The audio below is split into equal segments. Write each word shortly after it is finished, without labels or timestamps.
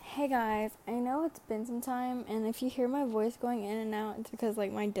Hey guys, I know it's been some time, and if you hear my voice going in and out, it's because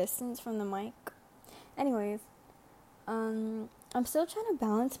my distance from the mic. Anyways, I'm still trying to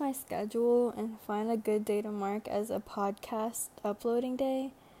balance my schedule and find a good day to mark as a podcast uploading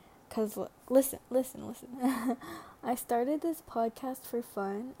day. Cause listen. I started this podcast for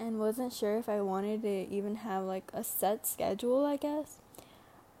fun and wasn't sure if I wanted to even have a set schedule, I guess.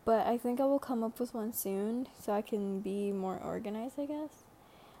 But I think I will come up with one soon so I can be more organized, I guess.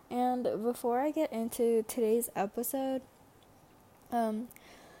 And before I get into today's episode, I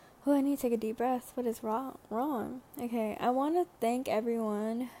need to take a deep breath. What is wrong? Okay, I want to thank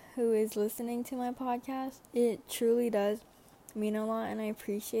everyone who is listening to my podcast. It truly does mean a lot, and I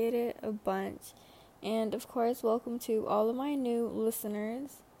appreciate it a bunch. And of course, welcome to all of my new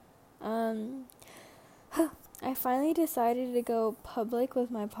listeners. I finally decided to go public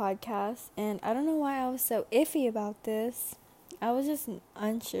with my podcast, and I don't know why I was so iffy about this. I was just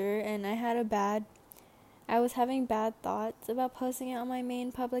unsure, and I was having bad thoughts about posting it on my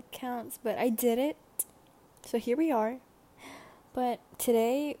main public accounts, but I did it. So here we are. But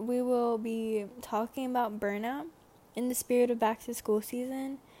today we will be talking about burnout in the spirit of back to school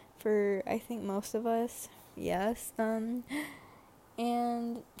season for I think most of us. Yes. And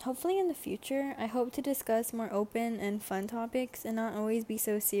hopefully in the future, I hope to discuss more open and fun topics and not always be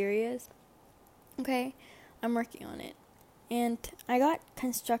so serious. Okay, I'm working on it. And I got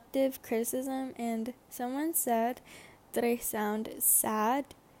constructive criticism, and someone said that I sound sad,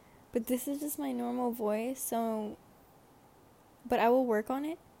 but this is just my normal voice, but I will work on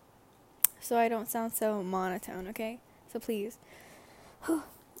it so I don't sound so monotone, okay? So please,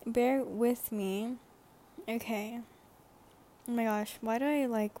 bear with me. Okay. Oh my gosh, why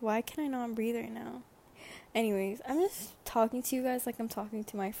can I not breathe right now? Anyways, I'm just talking to you guys like I'm talking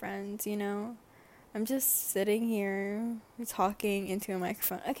to my friends, I'm just sitting here talking into a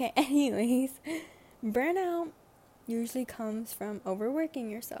microphone. Okay, anyways, burnout usually comes from overworking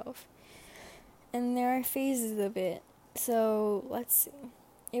yourself. And there are phases of it. So, let's see.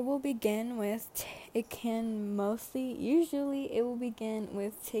 It will begin with, usually it will begin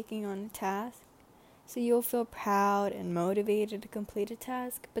with taking on a task. So you'll feel proud and motivated to complete a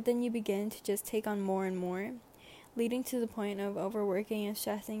task, but then you begin to just take on more and more, leading to the point of overworking and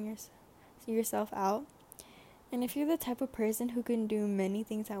stressing yourself out. And if you're the type of person who can do many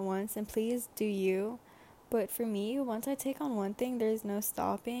things at once, then please do you. But for me, once I take on one thing, there's no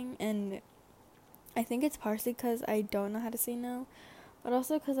stopping. And I think it's partially because I don't know how to say no, but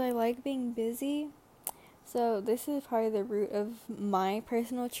also because I like being busy. So this is probably the root of my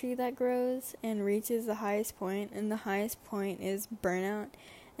personal tree that grows and reaches the highest point, and the highest point is burnout.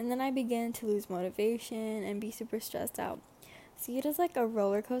 And then I begin to lose motivation and be super stressed out. See it as like a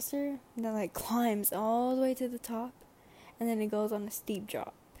roller coaster that climbs all the way to the top, and then it goes on a steep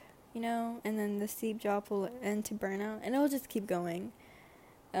drop, and then the steep drop will end to burnout, and it will just keep going.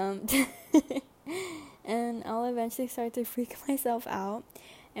 And I'll eventually start to freak myself out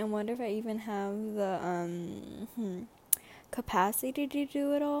and wonder if I even have the capacity to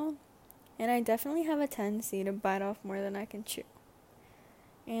do it all. And I definitely have a tendency to bite off more than I can chew.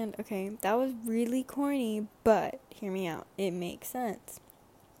 And okay, that was really corny, but hear me out. It makes sense.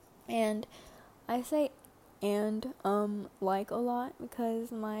 And I say and a lot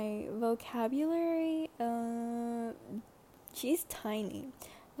because my vocabulary she's tiny,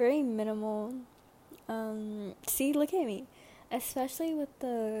 very minimal. See, look at me. Especially with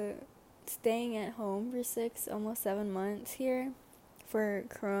the staying at home for almost 7 months here for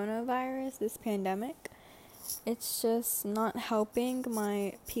coronavirus, this pandemic. It's just not helping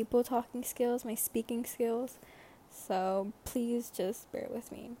my people talking skills, my speaking skills. So please just bear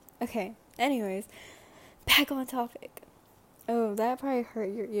with me. Okay, anyways, back on topic. Oh, that probably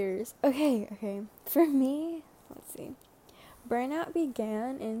hurt your ears. Okay. For me, let's see. Burnout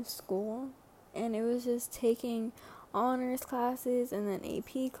began in school, and it was just taking honors classes and then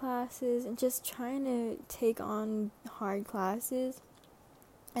AP classes and just trying to take on hard classes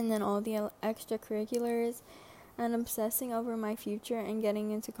and then all the extracurriculars and obsessing over my future and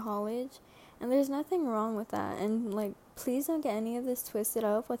getting into college. And there's nothing wrong with that. And please don't get any of this twisted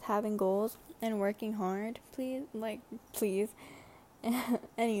up with having goals and working hard. Please.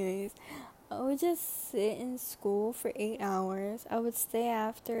 Anyways, I would just sit in school for 8 hours. I would stay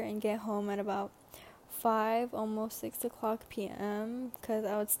after and get home at about 5, almost 6 o'clock p.m. because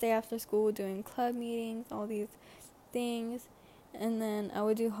I would stay after school doing club meetings, all these things. And then I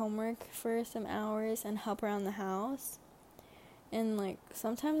would do homework for some hours and help around the house. And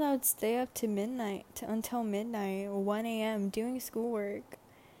sometimes I would stay up to until midnight, 1 a.m. doing schoolwork.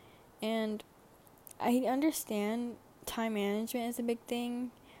 And I understand time management is a big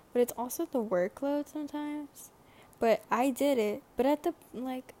thing, but it's also the workload sometimes. But I did it. But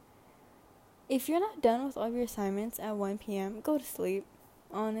if you're not done with all of your assignments at 1 p.m., go to sleep.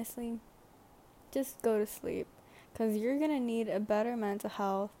 Honestly, just go to sleep. Because you're going to need a better mental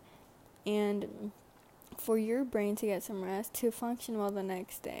health and for your brain to get some rest to function well the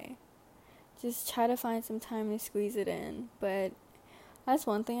next day. Just try to find some time to squeeze it in. But that's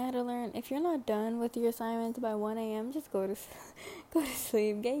one thing I had to learn. If you're not done with your assignments by 1 a.m., just go to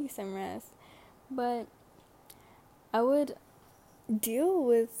sleep. Get you some rest. But I would deal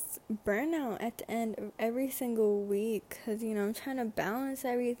with burnout at the end of every single week because, I'm trying to balance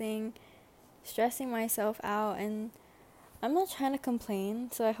everything, stressing myself out, and I'm not trying to complain,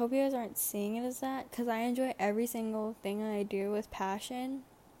 so I hope you guys aren't seeing it as that, because I enjoy every single thing I do with passion,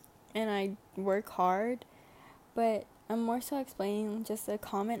 and I work hard, but I'm more so explaining just the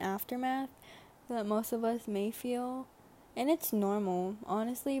common aftermath that most of us may feel, and it's normal.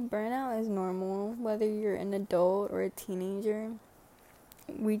 Honestly, burnout is normal, whether you're an adult or a teenager.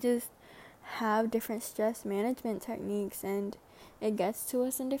 We just have different stress management techniques, and it gets to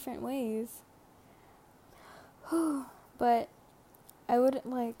us in different ways. But I would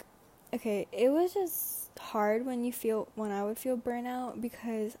it was just hard when I would feel burnout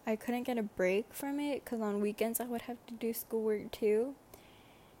because I couldn't get a break from it, because on weekends I would have to do schoolwork too.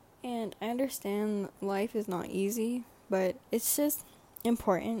 And I understand life is not easy, but it's just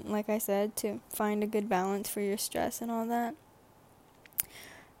important, like I said, to find a good balance for your stress and all that.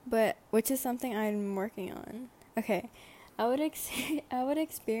 But which is something I'm working on. Okay, I would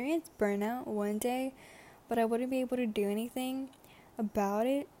experience burnout one day, but I wouldn't be able to do anything about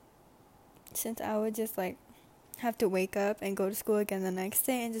it since I would just have to wake up and go to school again the next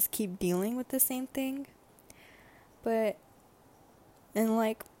day and just keep dealing with the same thing. But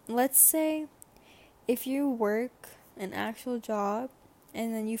let's say if you work an actual job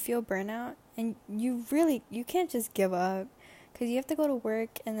and then you feel burnout and you can't just give up, because you have to go to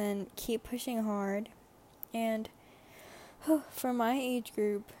work and then keep pushing hard. And for my age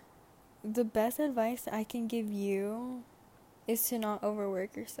group, the best advice I can give you is to not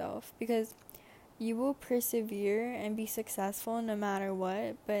overwork yourself, because you will persevere and be successful no matter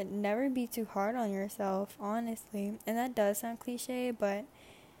what, but never be too hard on yourself, honestly. And that does sound cliche, but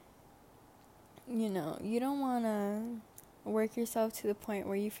you don't want to work yourself to the point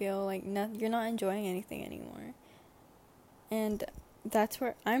where you feel like you're not enjoying anything anymore. And that's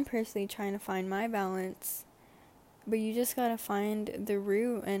where I'm personally trying to find my balance. But you just gotta find the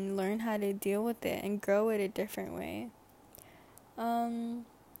root and learn how to deal with it and grow it a different way. And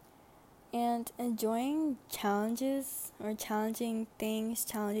enjoying challenges or challenging things,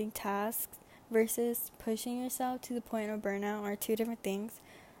 challenging tasks versus pushing yourself to the point of burnout are two different things.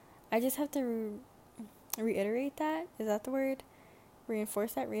 I just have to reiterate that. Is that the word?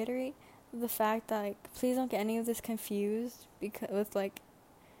 Reinforce that, reiterate the fact that please don't get any of this confused with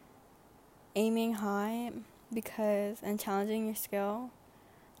aiming high and challenging your skill.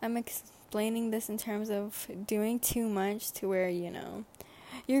 I'm explaining this in terms of doing too much to where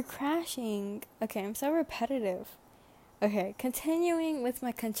you're crashing. Okay, I'm so repetitive. Okay, continuing with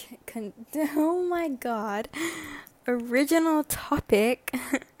my oh my god, original topic.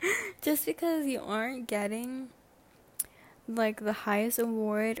 Just because you aren't getting the highest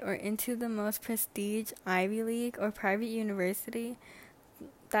award or into the most prestige Ivy League or private university,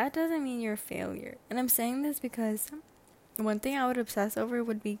 that doesn't mean you're a failure. And I'm saying this because one thing I would obsess over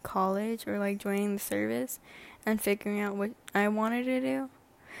would be college or joining the service and figuring out what I wanted to do.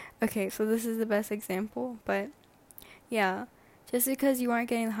 Okay, so this is the best example, but yeah, just because you aren't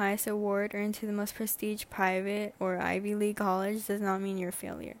getting the highest award or into the most prestige private or Ivy League college does not mean you're a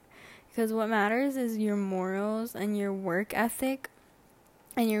failure. Because what matters is your morals and your work ethic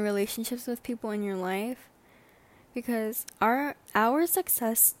and your relationships with people in your life. Because our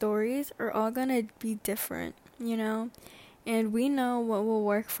success stories are all going to be different, and we know what will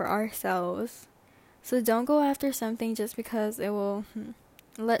work for ourselves. So don't go after something just because it will,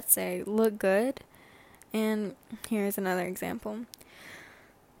 let's say, look good. And here's another example.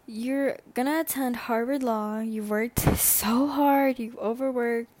 You're gonna attend Harvard Law, you've worked so hard, you've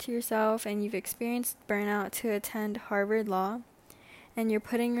overworked yourself, and you've experienced burnout to attend Harvard Law, and you're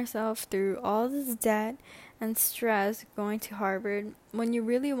putting yourself through all this debt and stress going to Harvard when you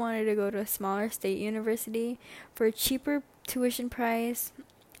really wanted to go to a smaller state university for a cheaper tuition price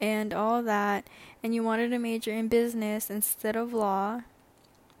and all that, and you wanted to major in business instead of law.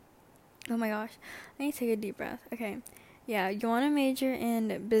 Oh my gosh, I need to take a deep breath. Okay. Yeah, you want to major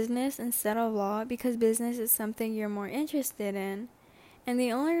in business instead of law because business is something you're more interested in. And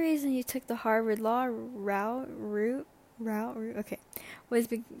the only reason you took the Harvard Law route, was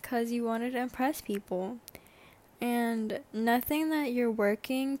because you wanted to impress people. And nothing that you're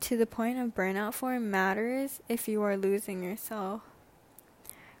working to the point of burnout for matters if you are losing yourself.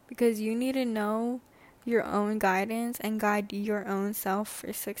 Because you need to know your own guidance and guide your own self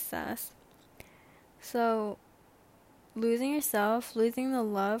for success. So, losing yourself, losing the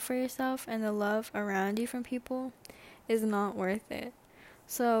love for yourself and the love around you from people is not worth it.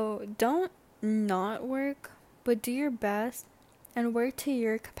 So, don't not work, but do your best and work to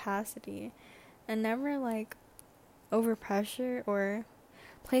your capacity. And never over pressure or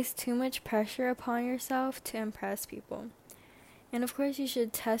place too much pressure upon yourself to impress people. And of course you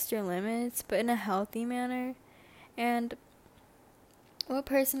should test your limits, but in a healthy manner. And what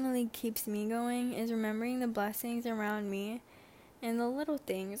personally keeps me going is remembering the blessings around me and the little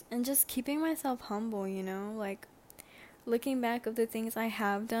things and just keeping myself humble, looking back of the things I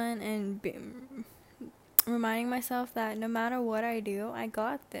have done and reminding myself that no matter what I do, I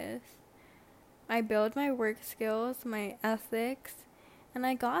got this. I build my work skills, my ethics, and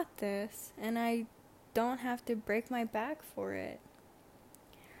I got this. And I don't have to break my back for it.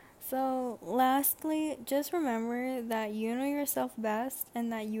 So, lastly, just remember that you know yourself best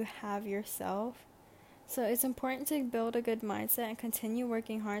and that you have yourself. So, it's important to build a good mindset and continue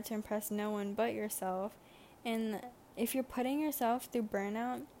working hard to impress no one but yourself. And if you're putting yourself through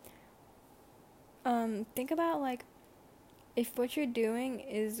burnout, think about if what you're doing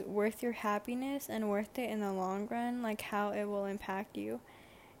is worth your happiness and worth it in the long run, how it will impact you.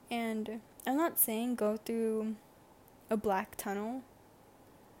 And I'm not saying go through a black tunnel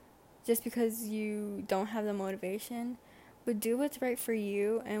just because you don't have the motivation, but do what's right for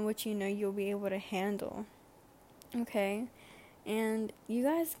you and what you know you'll be able to handle. Okay? And you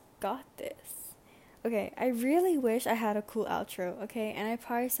guys got this. Okay, I really wish I had a cool outro, okay? And I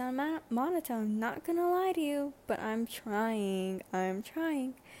probably sound monotone, not gonna lie to you, but I'm trying.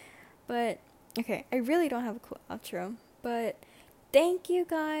 But, okay, I really don't have a cool outro. But, thank you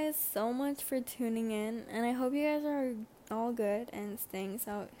guys so much for tuning in, and I hope you guys are all good and staying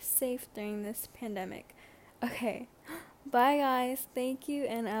safe during this pandemic. Okay, bye guys, thank you,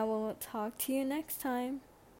 and I will talk to you next time.